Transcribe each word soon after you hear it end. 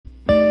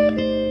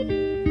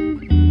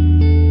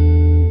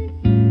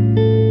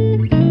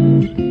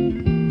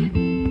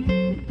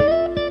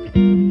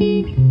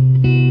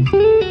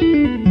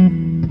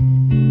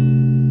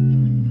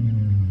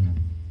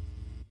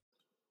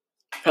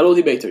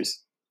Hello,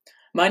 debaters.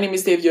 My name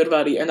is Dave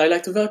Giorvari, and I'd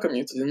like to welcome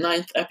you to the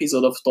 9th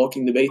episode of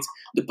Talking Debate,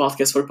 the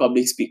podcast for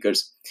public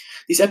speakers.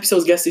 This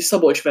episode's guest is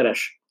Szabolcs Veress,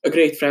 a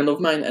great friend of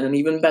mine and an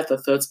even better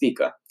third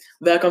speaker.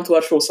 Welcome to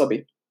our show,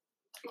 Szabi.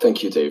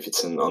 Thank you, Dave.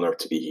 It's an honor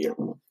to be here.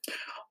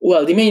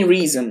 Well, the main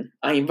reason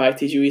I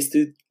invited you is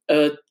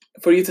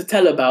for you to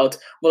tell about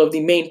one of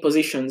the main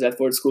positions at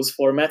World Schools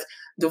format,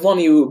 the one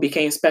you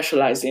became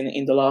specialized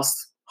in the last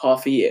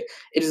half a year.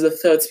 It is the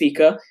third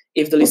speaker.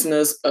 If the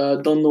listeners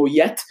don't know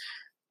yet,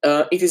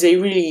 it is a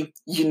really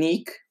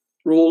unique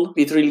role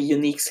with really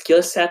unique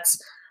skill sets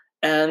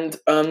and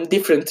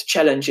different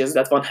challenges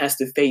that one has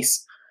to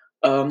face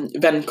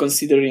when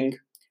considering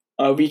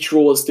which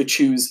roles to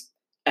choose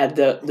at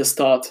the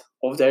start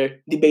of their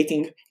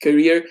debating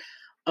career.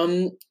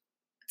 Please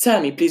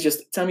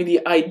tell me the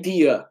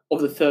idea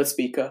of the third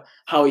speaker,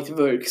 how it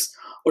works,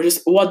 or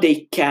just what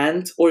they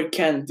can't or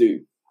can do.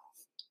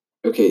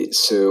 Okay,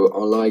 so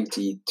unlike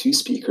the two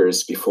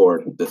speakers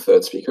before the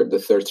third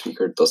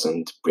speaker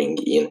doesn't bring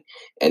in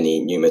any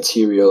new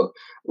material.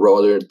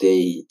 Rather,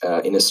 they,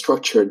 in a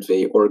structured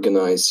way,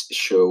 organize,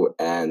 show,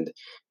 and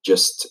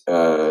just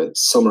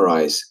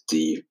summarize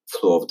the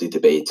flow of the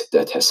debate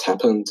that has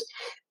happened.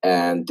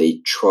 And they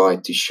try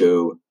to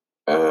show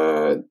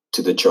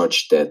to the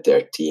judge that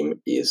their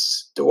team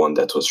is the one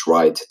that was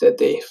right, that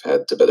they've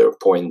had the better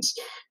points,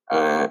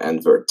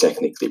 and were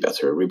technically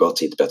better,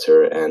 rebutted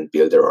better, and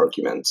build their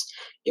arguments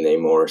in a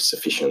more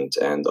sufficient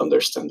and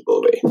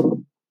understandable way.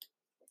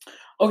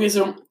 Okay,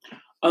 so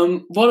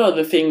what are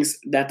the things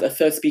that a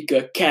third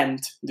speaker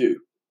can't do?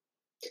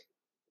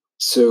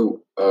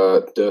 So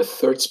the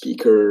third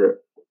speaker,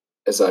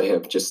 as I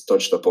have just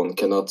touched upon,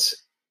 cannot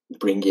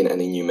bring in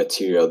any new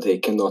material. They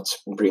cannot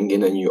bring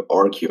in a new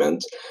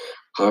argument.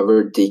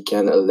 However, they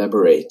can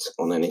elaborate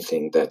on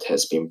anything that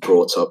has been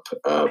brought up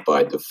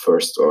by the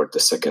first or the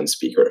second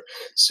speaker.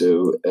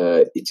 So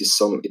it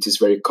is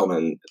very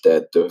common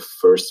that the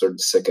first or the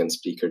second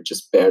speaker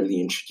just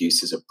barely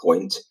introduces a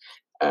point,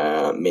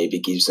 maybe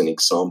gives an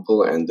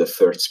example, and the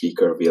third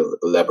speaker will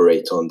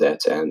elaborate on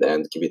that and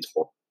give it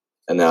more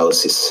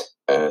analysis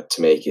to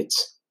make it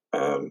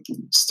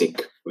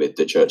stick with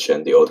the judge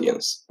and the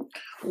audience.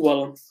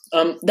 Well,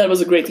 that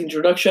was a great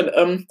introduction.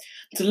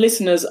 To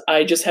listeners,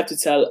 I just have to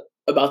tell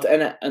about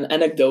an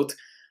anecdote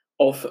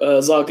of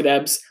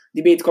Zagreb's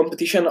debate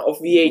competition of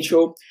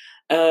VHO,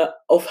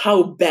 of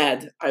how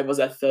bad I was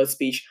at third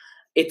speech.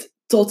 It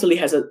totally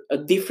has a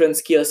different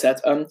skill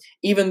set.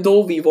 Even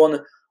though we won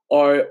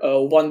our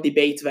one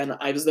debate when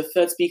I was the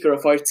third speaker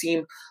of our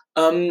team,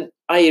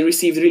 I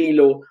received really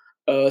low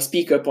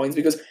speaker points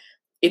because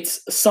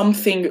it's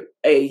something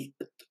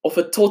of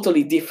a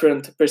totally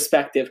different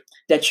perspective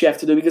that you have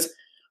to do. Because,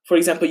 for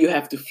example, you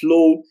have to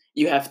flow,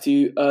 you have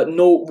to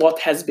know what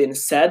has been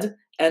said,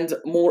 and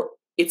more,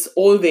 it's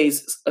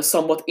always a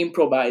somewhat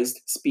improvised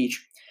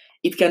speech.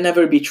 It can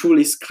never be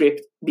truly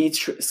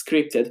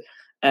scripted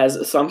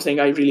as something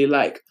I really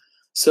like.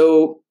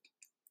 So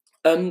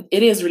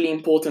it is really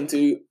important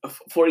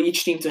for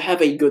each team to have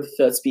a good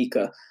third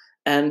speaker.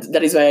 And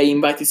that is why I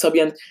invited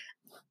Szabi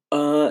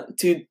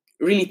to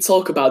really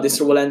talk about this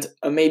role. And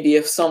maybe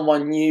if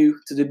someone new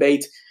to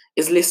debate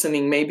is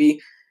listening, maybe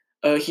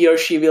he or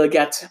she will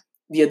get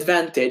the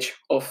advantage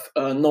of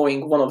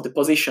knowing one of the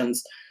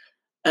positions.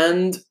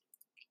 And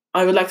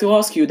I would like to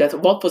ask you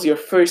that what was your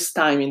first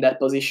time in that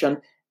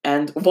position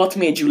and what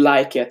made you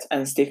like it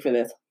and stick with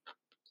it?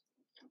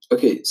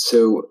 Okay,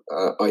 so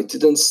I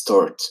didn't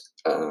start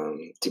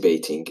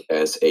debating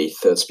as a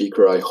third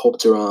speaker. I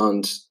hopped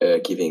around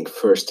giving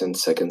first and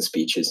second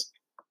speeches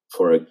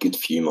for a good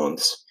few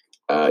months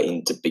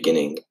in the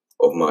beginning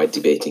of my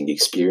debating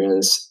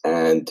experience,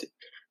 and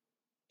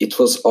it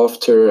was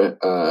after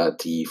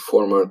the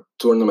former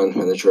tournament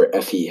manager,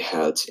 Effie,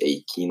 held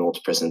a keynote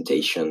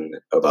presentation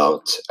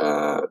about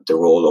the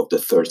role of the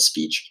third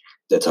speech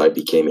that I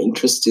became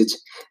interested,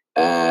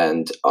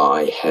 and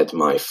I had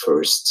my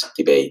first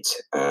debate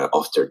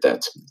after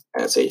that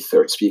as a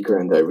third speaker,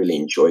 and I really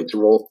enjoyed the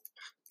role.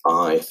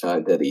 I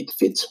found that it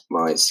fit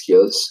my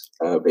skills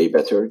way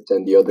better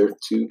than the other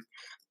two,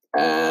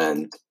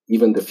 and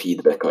even the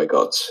feedback I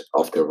got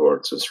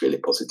afterwards was really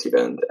positive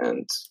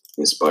and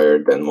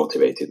inspired and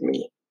motivated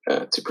me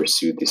to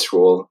pursue this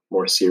role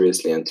more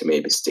seriously and to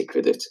maybe stick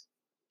with it.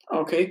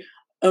 Okay.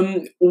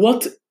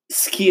 What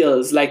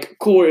skills, like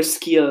core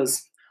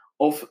skills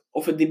of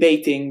a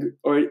debating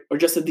or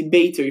just a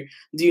debater,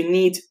 do you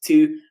need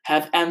to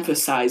have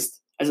emphasized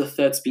as a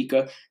third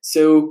speaker?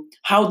 So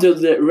how do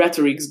the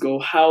rhetorics go?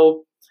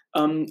 How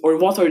or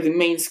what are the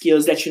main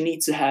skills that you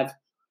need to have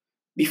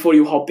before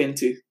you hop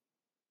into?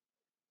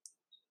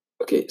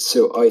 Okay,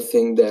 so I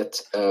think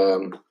that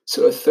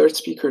so a third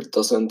speaker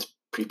doesn't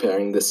prepare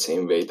in the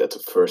same way that a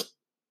first,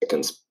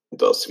 second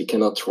does. We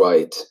cannot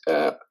write,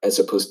 as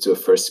opposed to a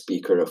first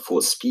speaker, a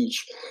full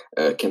speech,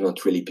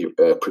 cannot really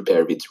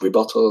prepare with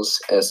rebuttals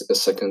as a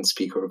second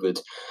speaker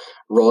would.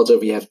 Rather,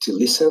 we have to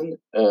listen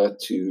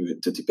to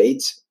the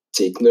debate,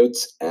 take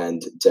notes,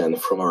 and then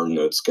from our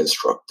notes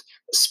construct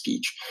a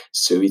speech.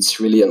 So it's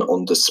really an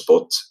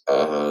on-the-spot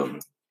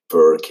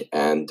work,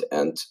 and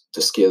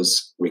the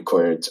skills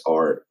required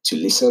are to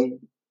listen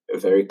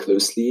very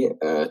closely,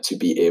 to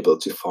be able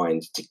to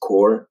find the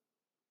core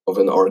of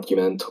an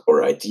argument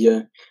or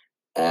idea,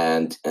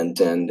 and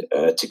then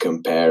to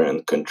compare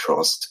and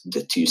contrast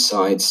the two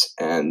sides,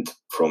 and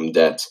from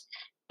that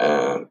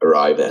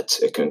arrive at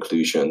a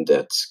conclusion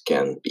that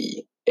can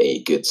be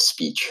a good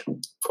speech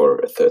for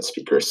a third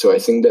speaker. So I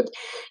think that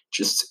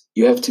just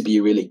you have to be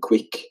really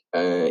quick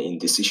in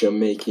decision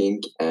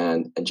making,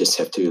 and just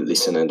have to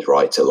listen and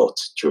write a lot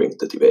during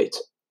the debate.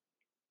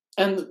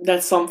 And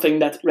that's something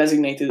that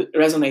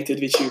resonated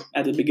with you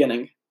at the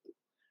beginning.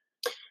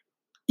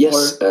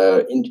 Yes,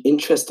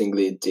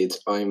 interestingly it did.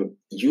 I'm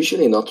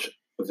usually not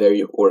a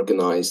very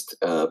organized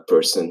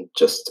person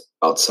just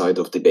outside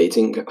of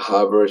debating.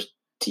 However,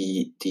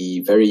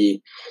 the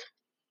very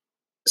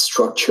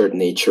structured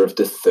nature of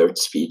the third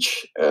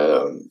speech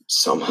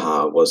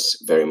somehow was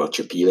very much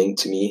appealing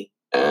to me,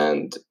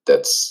 and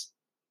that's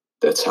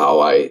how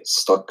I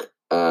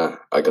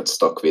got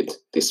stuck with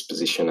this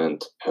position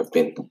and have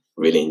been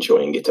really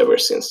enjoying it ever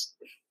since.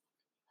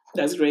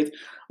 That's great.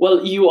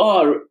 Well, you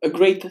are a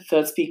great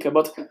third speaker,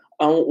 but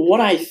what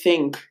I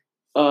think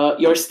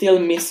you're still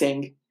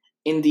missing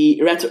in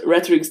the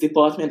rhetorics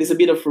department is a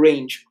bit of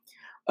range.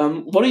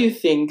 What do you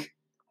think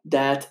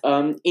that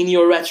in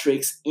your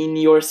rhetorics, in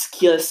your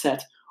skill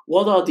set,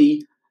 what are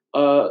the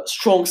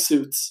strong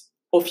suits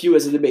of you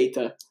as a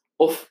debater,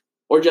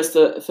 or just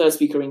a third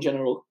speaker in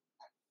general?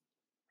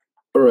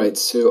 All right,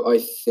 so I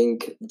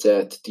think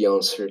that the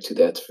answer to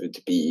that would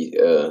be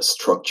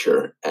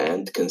structure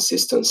and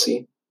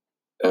consistency.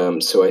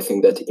 So I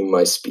think that in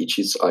my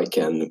speeches, I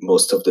can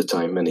most of the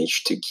time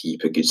manage to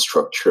keep a good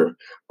structure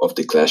of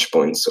the clash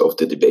points of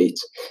the debate,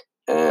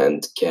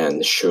 and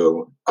can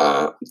show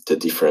the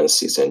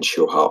differences and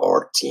show how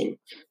our team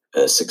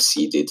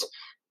succeeded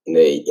in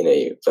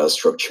a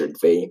well-structured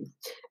way.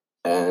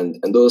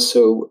 And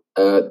also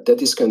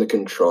that is kind of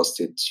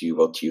contrasted to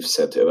what you've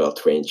said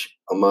about range.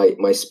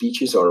 My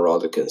speeches are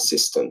rather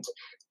consistent,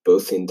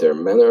 both in their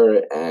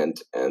manner and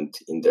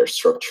in their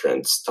structure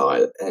and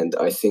style. And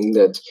I think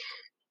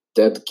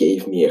that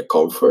gave me a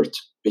comfort,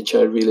 which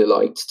I really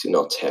liked, to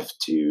not have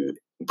to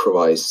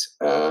improvise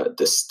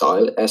the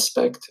style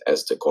aspect,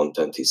 as the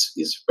content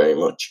is very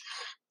much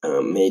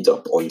made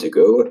up on the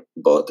go.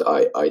 But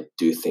I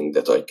do think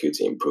that I could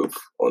improve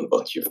on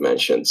what you've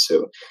mentioned.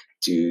 So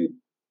to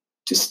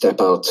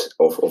step out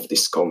of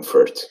this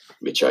comfort,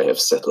 which I have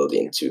settled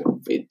into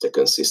with the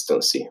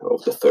consistency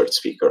of the third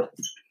speaker.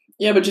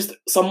 Yeah, but just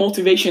some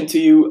motivation to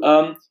you.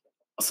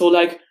 So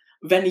like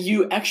when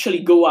you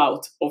actually go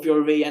out of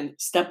your way and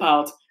step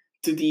out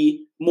to the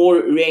more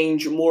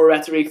range, more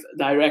rhetoric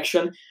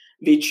direction,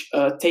 which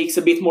takes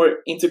a bit more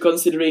into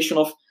consideration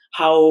of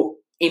how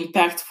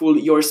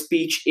impactful your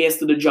speech is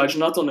to the judge,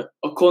 not on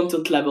a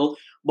content level,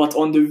 but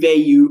on the way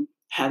you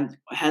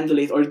handle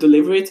it or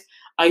deliver it.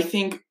 I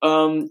think,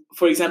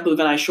 for example,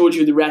 when I showed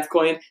you the red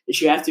coin, that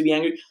you have to be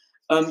angry,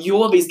 you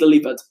always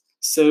delivered.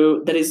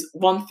 So that is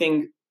one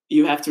thing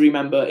you have to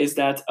remember, is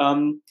that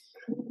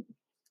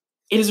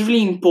it is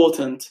really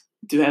important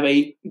to have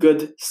a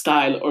good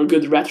style or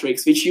good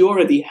rhetorics, which you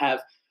already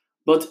have,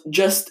 but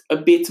just a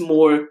bit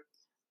more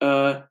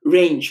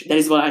range. That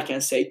is what I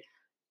can say.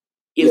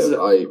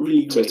 I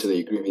really totally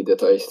agree with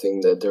that. I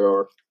think that there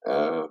are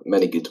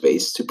many good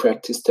ways to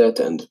practice that,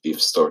 and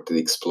we've started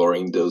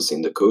exploring those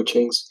in the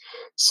coachings.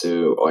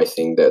 So I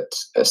think that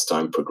as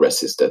time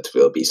progresses, that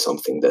will be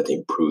something that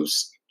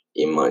improves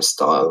in my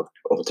style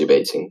of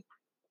debating.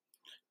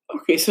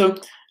 Okay, so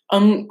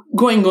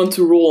going on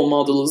to role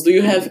models, do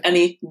you have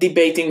any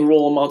debating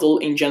role model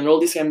in general?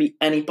 This can be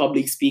any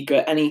public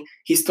speaker, any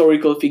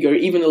historical figure,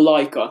 even a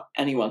Laika,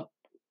 anyone.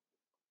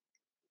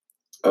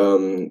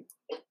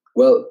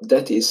 Well,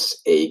 that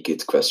is a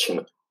good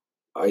question.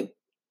 I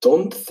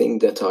don't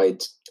think that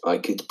I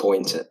could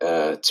point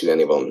to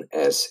anyone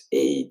as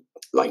a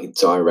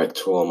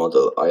direct role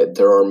model.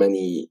 There are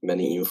many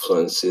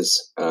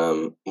influences,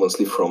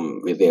 mostly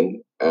from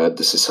within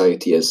the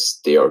society, as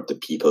they are the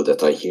people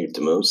that I hear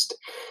the most.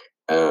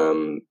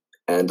 And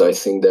I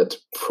think that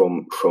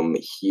from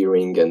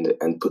hearing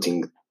and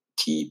putting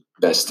the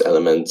best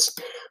elements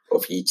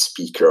of each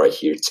speaker I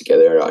hear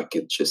together, I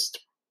could just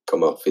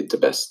come up with the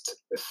best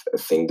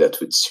thing that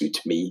would suit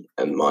me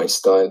and my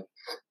style.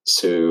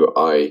 So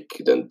I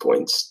couldn't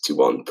point to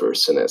one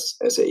person as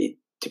a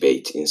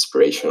debate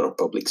inspiration or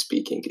public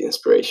speaking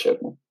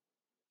inspiration.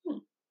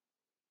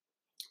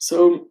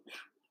 So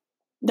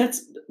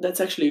that's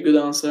actually a good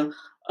answer.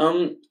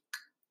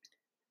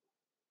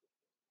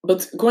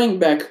 But going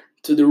back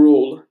to the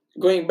role,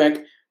 going back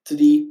to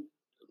the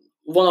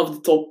one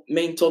of the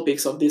main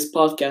topics of this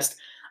podcast,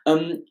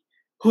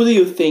 who do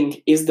you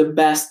think is the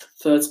best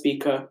third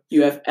speaker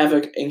you have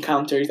ever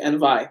encountered,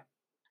 and why?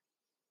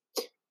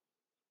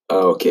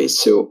 Okay,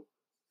 so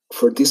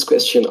for this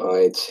question,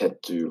 I'd had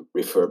to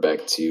refer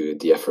back to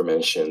the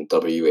aforementioned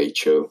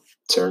WHO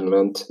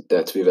tournament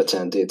that we've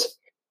attended,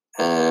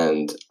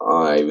 and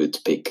I would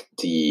pick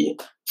the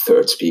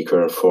third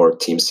speaker for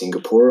Team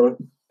Singapore,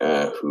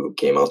 who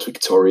came out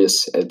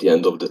victorious at the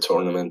end of the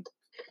tournament.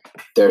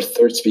 Their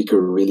third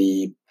speaker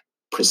really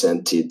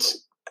presented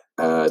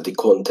the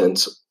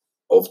content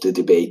of the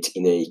debate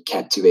in a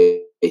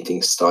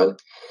captivating style.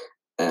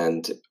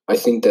 And I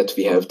think that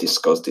we have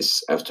discussed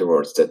this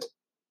afterwards, that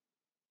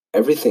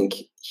everything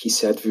he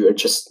said, we were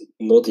just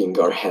nodding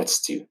our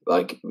heads to.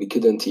 Like, we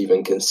couldn't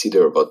even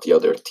consider what the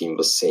other team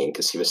was saying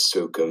because he was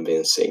so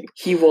convincing.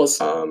 He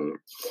was.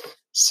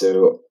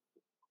 So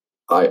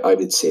I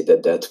would say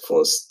that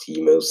was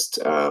the most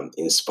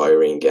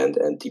inspiring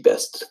and the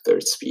best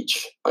third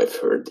speech I've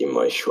heard in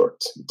my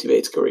short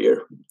debate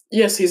career.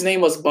 Yes, his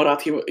name was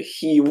Barat.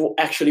 He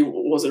actually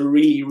was a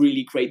really,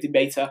 really great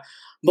debater.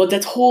 But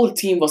that whole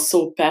team was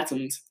so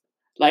patent.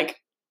 Like,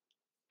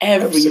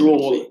 every Absolutely.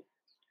 role.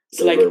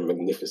 They were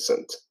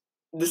magnificent.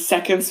 The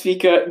second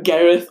speaker,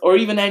 Gareth, or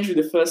even Andrew,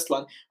 the first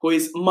one, who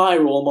is my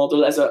role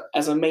model as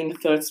a main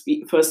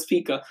first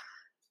speaker.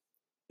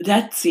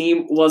 That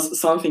team was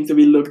something to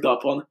be looked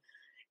up on.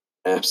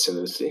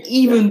 Absolutely.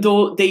 Even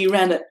though they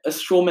ran a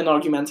strawman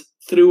argument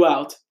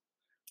throughout.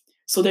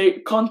 So their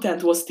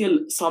content was still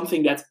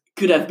something that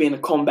could have been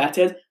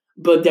combated,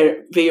 but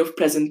their way of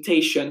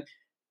presentation,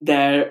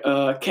 their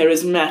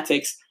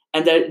charismatics,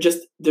 and their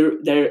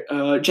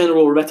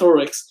general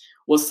rhetorics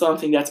was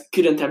something that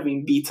couldn't have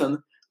been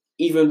beaten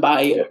even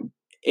by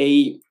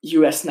a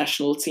US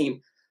national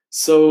team.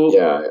 So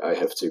yeah, I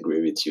have to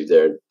agree with you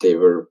there. They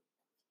were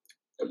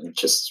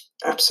just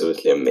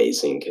absolutely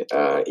amazing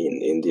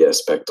in the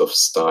aspect of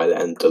style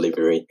and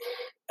delivery.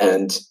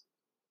 And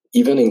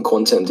even in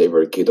content, they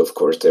were good. Of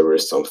course, there were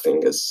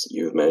something, as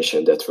you've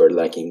mentioned, that were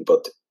lacking,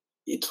 but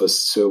it was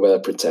so well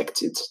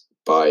protected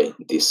by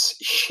this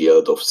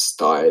shield of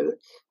style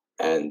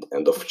and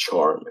of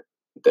charm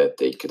that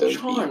they couldn't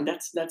charm. be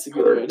That's a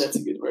good word. That's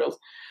a good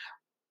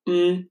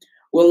word.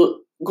 Well,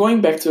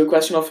 going back to the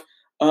question of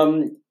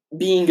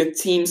being a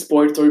team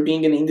sport or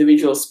being an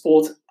individual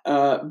sport,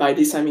 by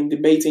this I mean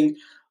debating.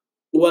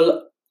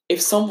 Well,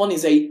 if someone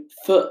is a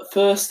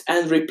first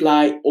and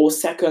reply or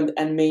second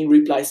and main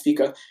reply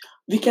speaker,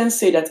 we can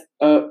say that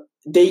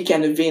they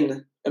can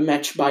win a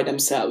match by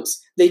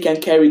themselves. They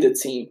can carry the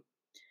team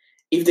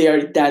if they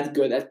are that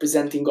good at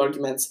presenting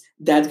arguments,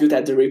 that good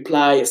at the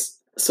replies,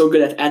 so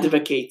good at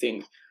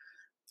advocating.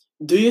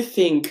 Do you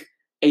think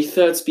a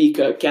third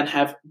speaker can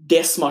have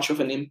this much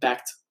of an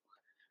impact?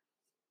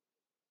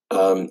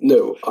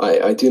 No,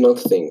 I do not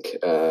think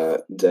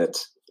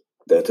that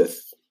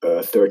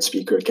a third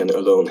speaker can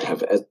alone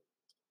have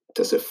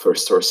as a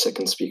first or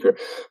second speaker.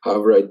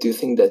 However, I do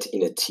think that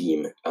in a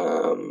team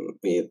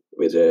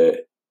with a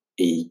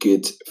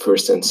good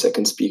first and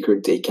second speaker,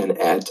 they can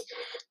add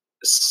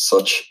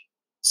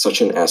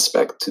such an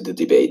aspect to the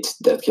debate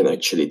that can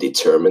actually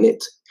determine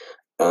it.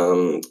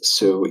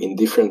 So in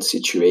different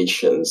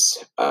situations,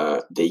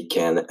 they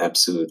can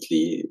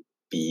absolutely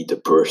be the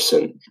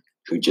person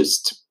who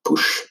just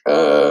push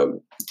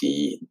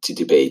the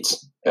debate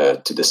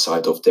to the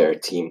side of their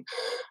team.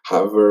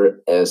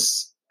 However,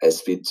 as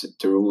with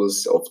the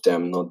rules of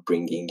them not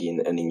bringing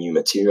in any new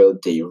material,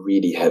 they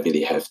really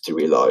heavily have to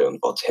rely on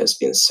what has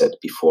been said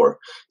before.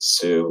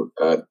 So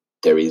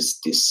there is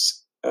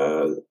this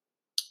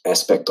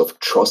aspect of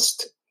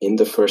trust in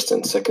the first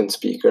and second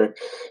speaker,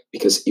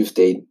 because if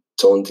they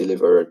don't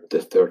deliver,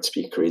 the third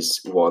speaker is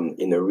one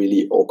in a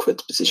really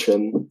awkward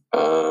position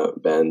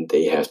when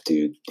they have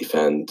to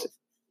defend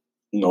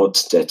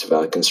not that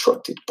well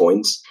constructed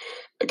points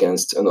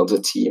against another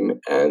team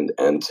and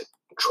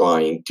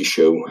trying to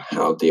show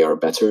how they are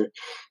better,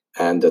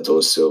 and that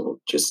also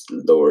just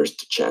lowers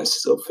the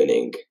chances of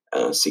winning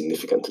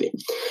significantly.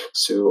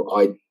 So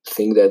I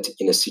think that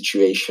in a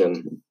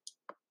situation,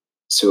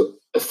 so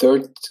a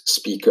third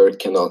speaker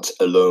cannot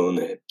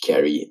alone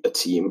carry a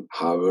team.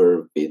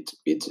 However, with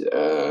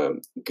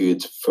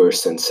good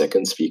first and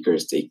second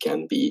speakers, they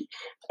can be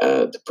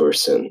the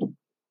person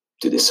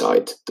to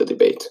decide the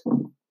debate.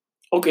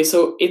 Okay,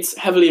 so it's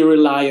heavily team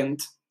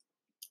reliant.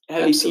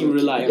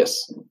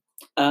 Yes.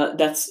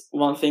 That's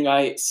one thing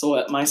I saw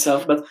at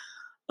myself. But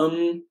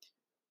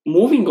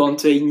moving on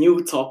to a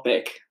new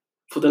topic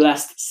for the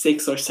last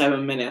 6 or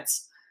 7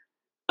 minutes.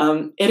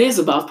 It is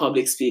about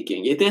public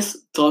speaking. It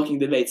is talking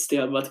debate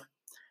still, but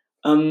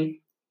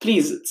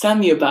please tell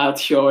me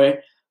about your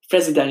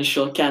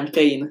presidential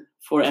campaign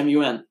for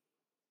MUN.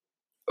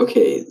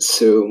 Okay,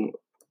 so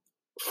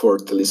for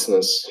the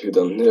listeners who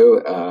don't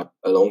know,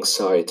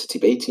 alongside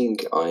debating,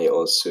 I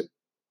also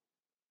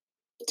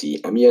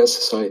the MUN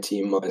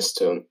Society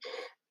milestone,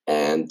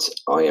 and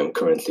I am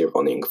currently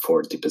running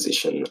for the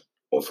position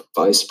of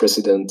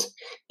Vice-President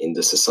in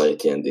the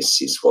society, and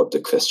this is what the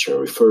question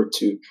referred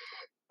to.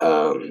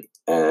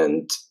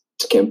 And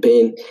the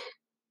campaign,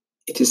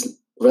 it is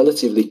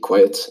relatively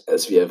quiet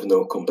as we have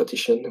no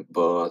competition,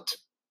 but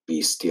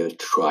we still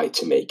try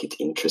to make it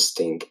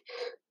interesting.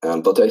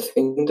 But I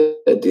think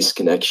that this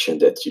connection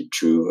that you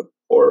drew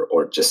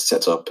or just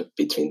set up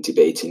between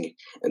debating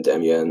and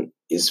MUN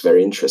is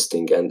very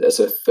interesting. And as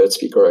a third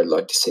speaker, I'd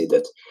like to say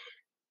that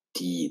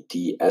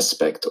the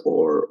aspect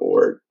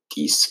or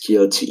the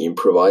skill to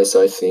improvise,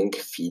 I think,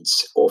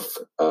 feeds off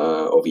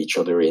of each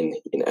other in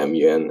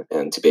MUN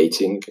and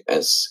debating.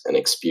 As an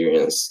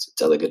experienced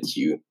delegate,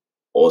 you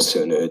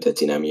also know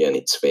that in MUN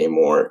it's way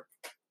more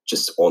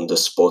just on the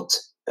spot,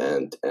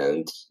 and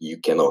you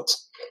cannot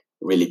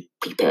really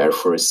prepare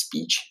for a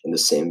speech in the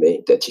same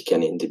way that you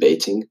can in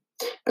debating.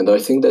 And I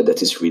think that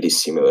that is really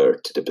similar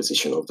to the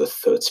position of the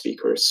third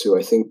speaker. So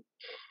I think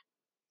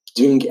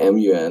doing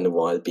MUN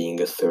while being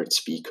a third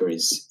speaker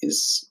is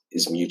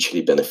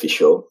mutually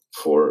beneficial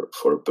for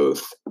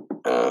both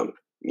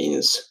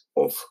means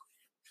of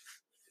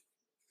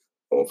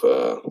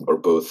or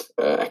both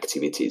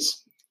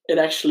activities. It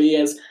actually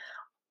is.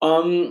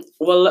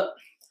 Well,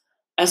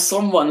 as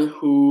someone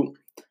who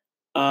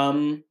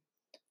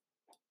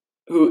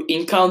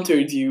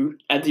encountered you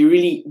at the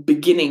really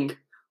beginning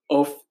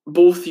of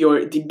both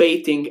your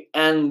debating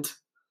and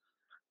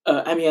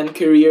MUN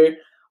career,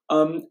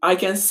 I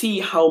can see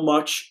how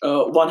much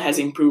one has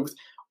improved.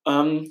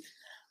 I'm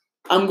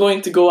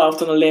going to go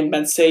out on a limb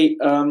and say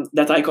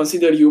that I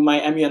consider you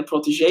my MUN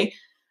protege,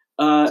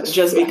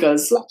 just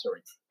because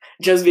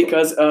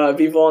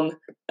we won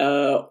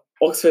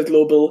Oxford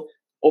Global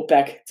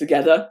OPEC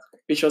together,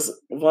 which was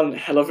one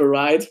hell of a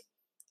ride,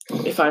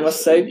 if I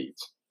must say.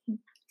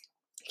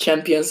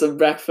 Champions of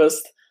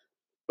breakfast.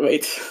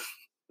 Wait.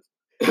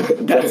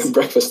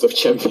 Breakfast of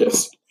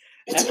champions.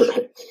 It's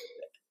alright.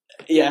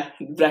 Yeah,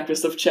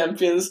 breakfast of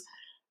champions,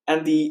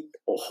 and the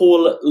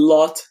whole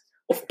lot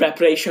of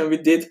preparation we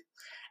did.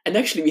 And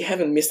actually, we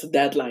haven't missed a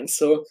deadline.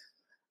 So,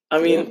 I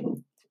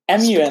mean,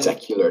 MUN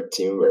spectacular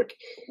teamwork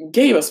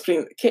gave us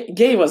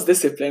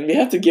discipline. We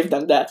have to give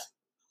them that.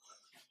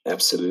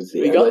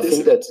 Absolutely, and I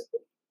think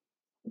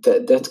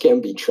that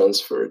can be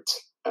transferred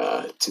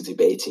to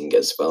debating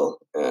as well.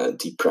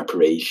 The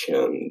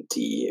preparation,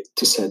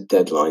 to set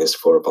deadlines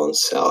for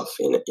oneself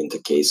in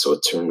the case of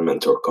a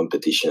tournament or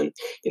competition,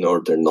 in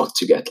order not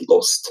to get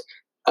lost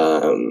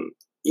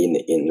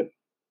in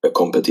a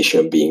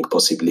competition being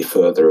possibly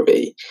further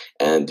away,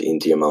 and in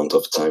the amount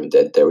of time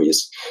that there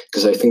is.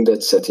 Because I think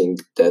that setting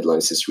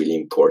deadlines is really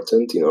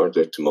important in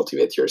order to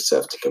motivate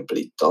yourself to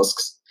complete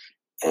tasks.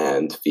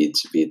 And with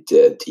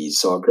the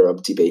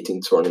Zagreb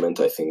debating tournament,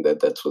 I think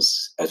that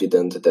was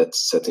evident that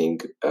setting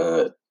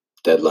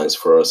deadlines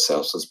for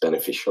ourselves was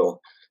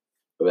beneficial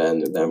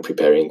when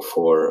preparing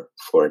for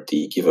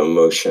the given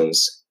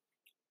motions.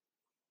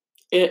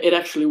 It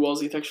actually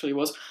was. It actually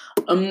was.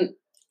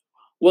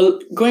 Well,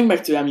 going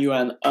back to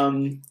MUN,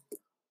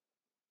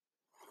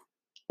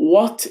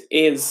 what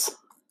is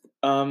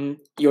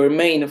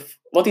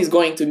what is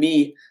going to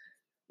be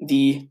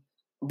the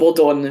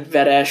Bodon,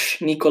 Veress,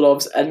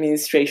 Nikolov's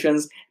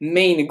administration's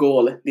main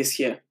goal this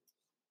year?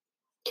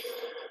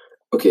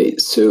 Okay,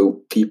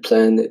 so we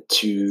plan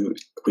to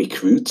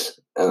recruit.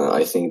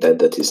 I think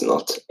that is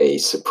not a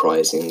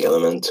surprising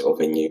element of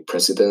a new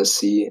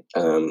presidency,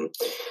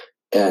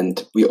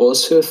 and we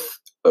also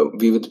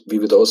we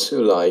would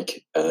also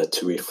like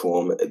to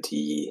reform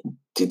the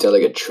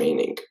delegate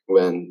training.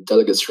 When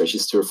delegates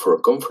register for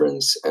a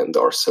conference and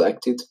are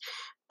selected,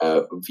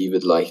 we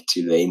would like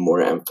to lay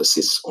more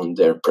emphasis on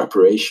their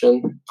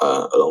preparation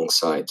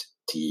alongside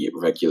the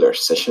regular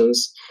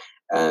sessions.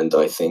 And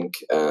I think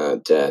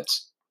that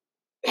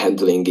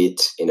handling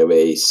it in a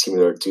way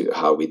similar to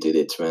how we did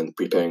it when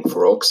preparing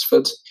for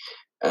Oxford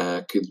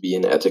could be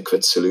an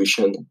adequate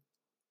solution.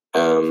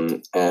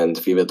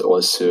 And we would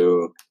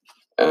also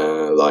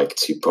like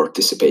to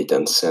participate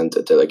and send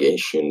a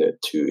delegation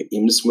to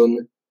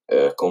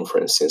MUNsoc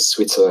conference in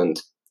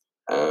Switzerland.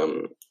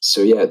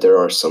 So yeah, there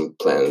are some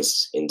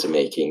plans in the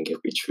making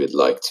which we'd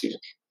like to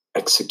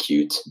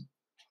execute.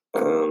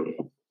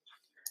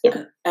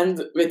 Yeah.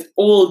 And with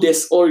all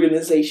this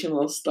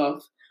organizational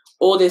stuff,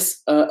 all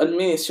this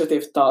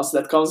administrative tasks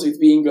that comes with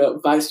being a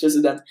vice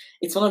president,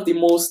 it's one of the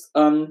most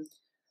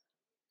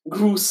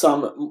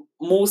gruesome,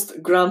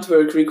 most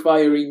groundwork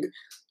requiring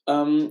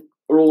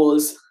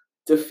roles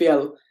to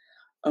fill.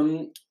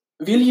 Will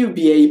you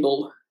be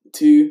able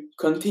to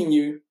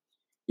continue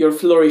your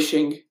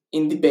flourishing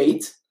in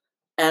debate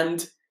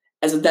and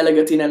as a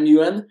delegate in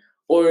MUN,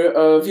 or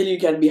will you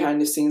get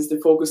behind the scenes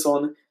to focus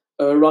on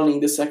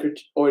running the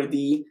secretary or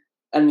the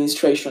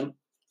administration?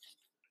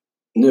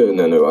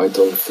 No. I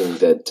don't think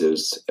that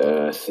those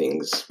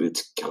things would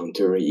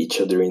counter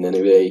each other in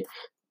any way.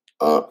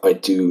 I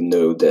do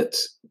know that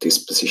this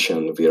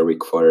position will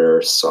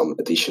require some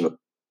additional,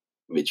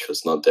 which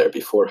was not there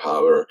before.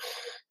 However,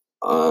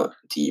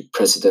 the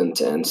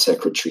president and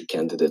secretary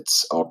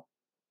candidates are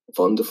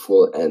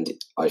wonderful, and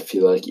I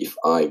feel like if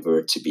I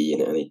were to be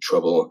in any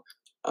trouble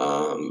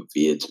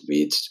with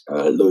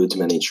load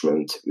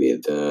management,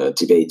 with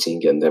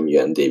debating and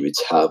MUN, they would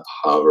help.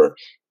 However,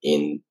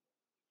 in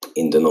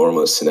the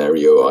normal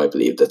scenario, I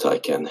believe that I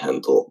can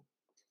handle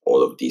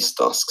all of these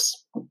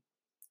tasks.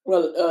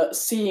 Well,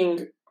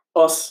 seeing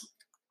us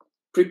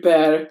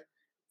prepare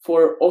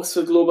for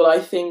Oxford Global, I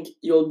think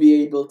you'll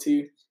be able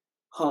to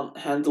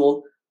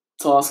handle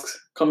tasks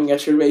coming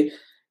at your way,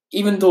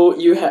 even though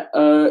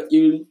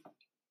you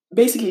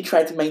basically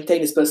try to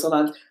maintain this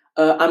persona.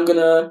 I'm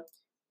gonna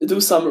do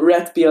some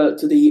red pill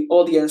to the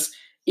audience,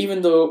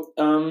 even though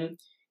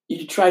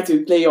you try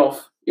to play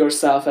off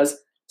yourself as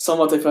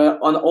somewhat of an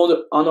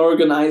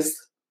unorganized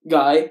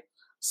guy,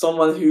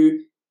 someone who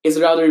is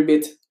rather a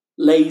bit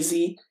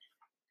lazy.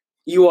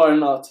 You are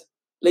not.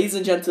 Ladies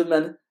and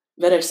gentlemen,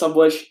 Veress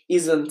Szabolcs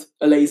isn't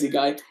a lazy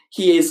guy.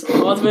 He is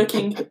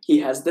hardworking, he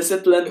has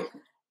discipline,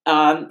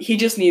 he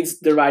just needs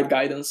the right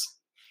guidance.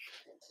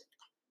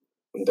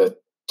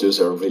 Those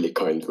are really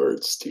kind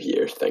words to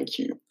hear. Thank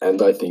you.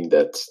 And I think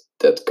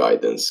that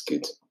guidance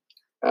could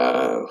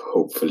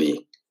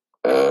hopefully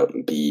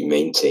be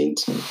maintained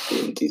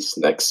in this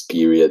next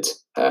period,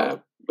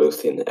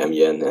 both in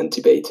MUN and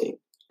debating.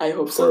 I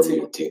hope so for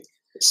too. me to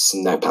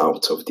snap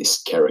out of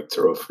this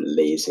character of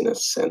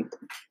laziness and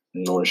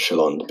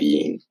nonchalant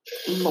being.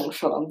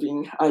 Nonchalant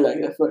being, I like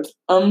that word.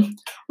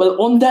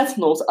 Well, on that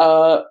note,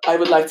 I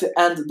would like to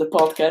end the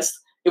podcast.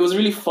 It was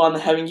really fun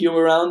having you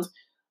around,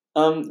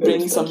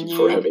 bringing some Thank you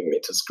new. for having me.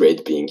 It was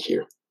great being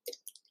here.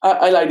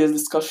 I like this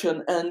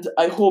discussion, and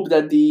I hope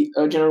that the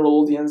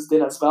general audience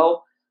did as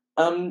well.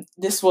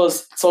 This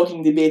was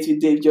Talking Debate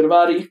with Dave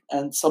Györvári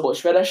and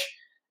Szabolcs Veress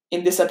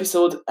in this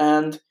episode,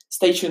 and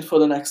stay tuned for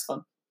the next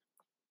one.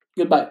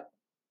 Goodbye.